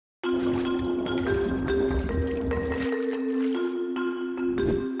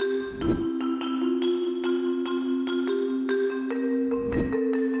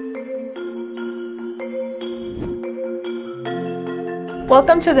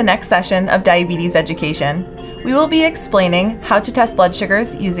Welcome to the next session of Diabetes Education. We will be explaining how to test blood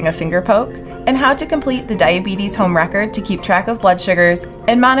sugars using a finger poke and how to complete the diabetes home record to keep track of blood sugars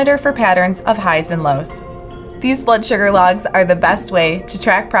and monitor for patterns of highs and lows. These blood sugar logs are the best way to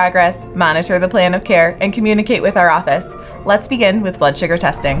track progress, monitor the plan of care, and communicate with our office. Let's begin with blood sugar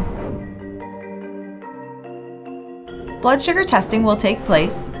testing. Blood sugar testing will take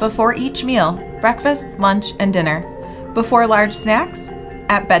place before each meal, breakfast, lunch, and dinner, before large snacks,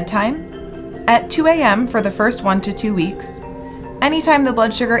 at bedtime, at 2 a.m. for the first 1 to 2 weeks, anytime the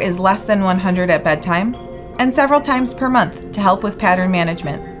blood sugar is less than 100 at bedtime, and several times per month to help with pattern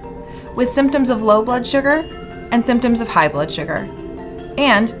management, with symptoms of low blood sugar and symptoms of high blood sugar.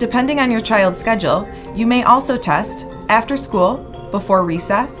 And depending on your child's schedule, you may also test after school, before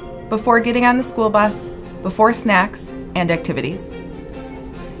recess, before getting on the school bus, before snacks and activities.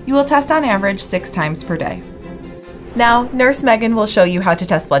 You will test on average 6 times per day. Now, Nurse Megan will show you how to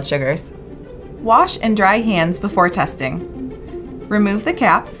test blood sugars. Wash and dry hands before testing. Remove the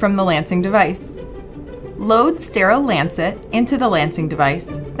cap from the lancing device. Load sterile lancet into the lancing device,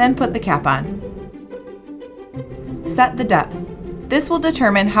 then put the cap on. Set the depth. This will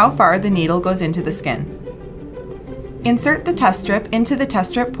determine how far the needle goes into the skin. Insert the test strip into the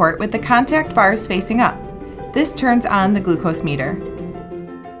test strip port with the contact bars facing up. This turns on the glucose meter.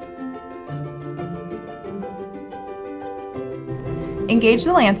 Engage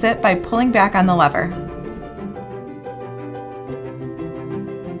the lancet by pulling back on the lever.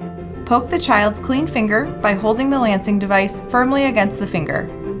 Poke the child's clean finger by holding the lancing device firmly against the finger.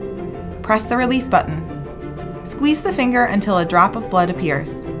 Press the release button. Squeeze the finger until a drop of blood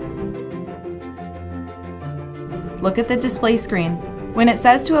appears. Look at the display screen. When it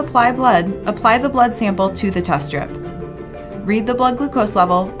says to apply the blood sample to the test strip. Read the blood glucose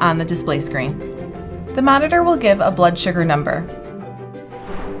level on the display screen. The monitor will give a blood sugar number.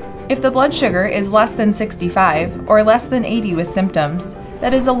 If the blood sugar is less than 65 or less than 80 with symptoms,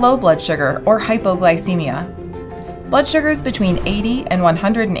 that is a low blood sugar or hypoglycemia. Blood sugars between 80 and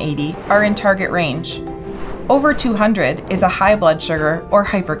 180 are in target range. Over 200 is a high blood sugar or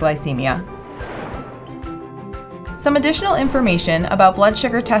hyperglycemia. Some additional information about blood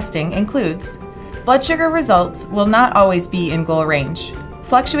sugar testing includes: blood sugar results will not always be in goal range.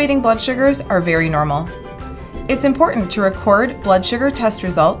 Fluctuating blood sugars are very normal. It's important to record blood sugar test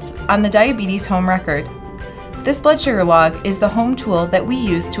results on the diabetes home record. This blood sugar log is the home tool that we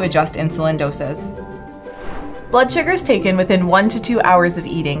use to adjust insulin doses. Blood sugars taken within 1 to 2 hours of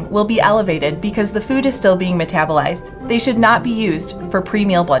eating will be elevated because the food is still being metabolized. They should not be used for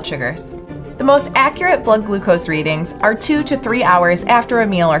pre-meal blood sugars. The most accurate blood glucose readings are 2 to 3 hours after a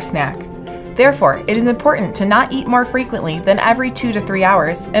meal or snack. Therefore, it is important to not eat more frequently than every 2 to 3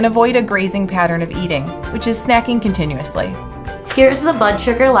 hours and avoid a grazing pattern of eating, which is snacking continuously. Here's the blood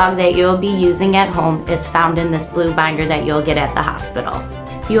sugar log that you'll be using at home. It's found in this blue binder that you'll get at the hospital.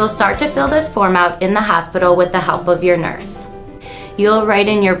 You will start to fill this form out in the hospital with the help of your nurse. You'll write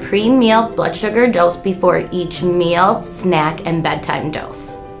in your pre-meal blood sugar dose before each meal, snack, and bedtime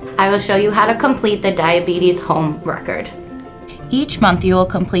dose. I will show you how to complete the diabetes home record. Each month you will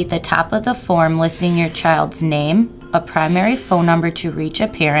complete the top of the form listing your child's name, a primary phone number to reach a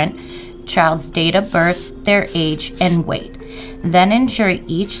parent, child's date of birth, their age, and weight. Then ensure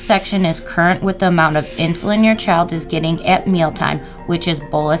each section is current with the amount of insulin your child is getting at mealtime, which is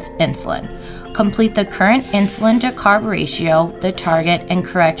bolus insulin. Complete the current insulin to carb ratio, the target, and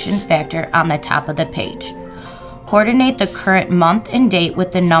correction factor on the top of the page. Coordinate the current month and date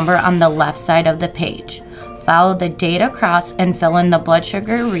with the number on the left side of the page. Follow the date across and fill in the blood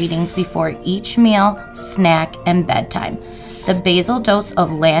sugar readings before each meal, snack, and bedtime. The basal dose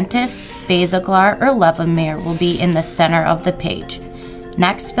of Lantus, Basaglar, or Levemir will be in the center of the page.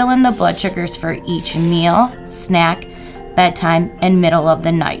 Next, fill in the blood sugars for each meal, snack, bedtime, and middle of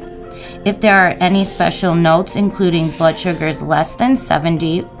the night. If there are any special notes including blood sugars less than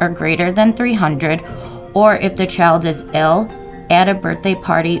 70 or greater than 300, or if the child is ill, at a birthday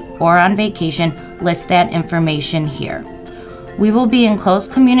party, or on vacation, list that information here. We will be in close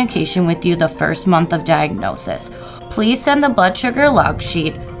communication with you the first month of diagnosis. Please send the blood sugar log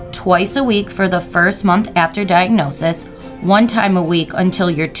sheet twice a week for the first month after diagnosis, 1 time a week until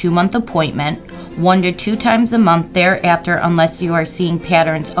your 2-month appointment, 1 to 2 times a month thereafter unless you are seeing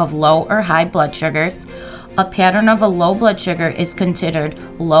patterns of low or high blood sugars. A pattern of a low blood sugar is considered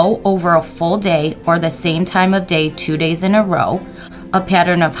low over a full day or the same time of day 2 days in a row. A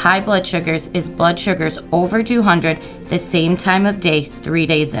pattern of high blood sugars is blood sugars over 200 the same time of day 3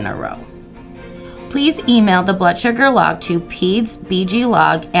 days in a row. Please email the blood sugar log to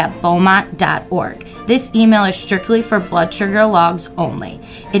pedsbglog@beaumont.org. This email is strictly for blood sugar logs only.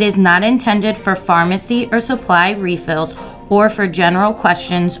 It is not intended for pharmacy or supply refills or for general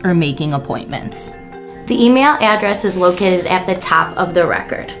questions or making appointments. The email address is located at the top of the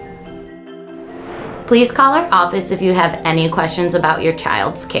record. Please call our office if you have any questions about your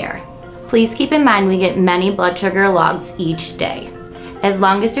child's care. Please keep in mind we get many blood sugar logs each day. As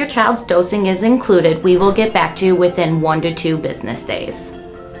long as your child's dosing is included, we will get back to you within 1 to 2 business days.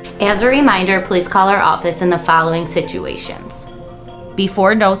 As a reminder, please call our office in the following situations.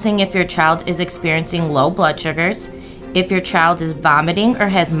 Before dosing, if your child is experiencing low blood sugars, if your child is vomiting or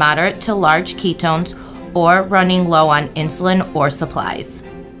has moderate to large ketones, or running low on insulin or supplies.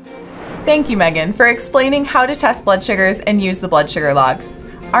 Thank you, Megan, for explaining how to test blood sugars and use the blood sugar log.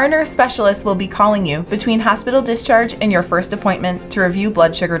 Our nurse specialist will be calling you between hospital discharge and your first appointment to review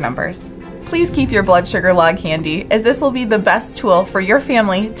blood sugar numbers. Please keep your blood sugar log handy, as this will be the best tool for your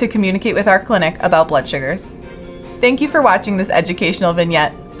family to communicate with our clinic about blood sugars. Thank you for watching this educational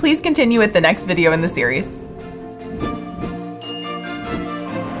vignette. Please continue with the next video in the series.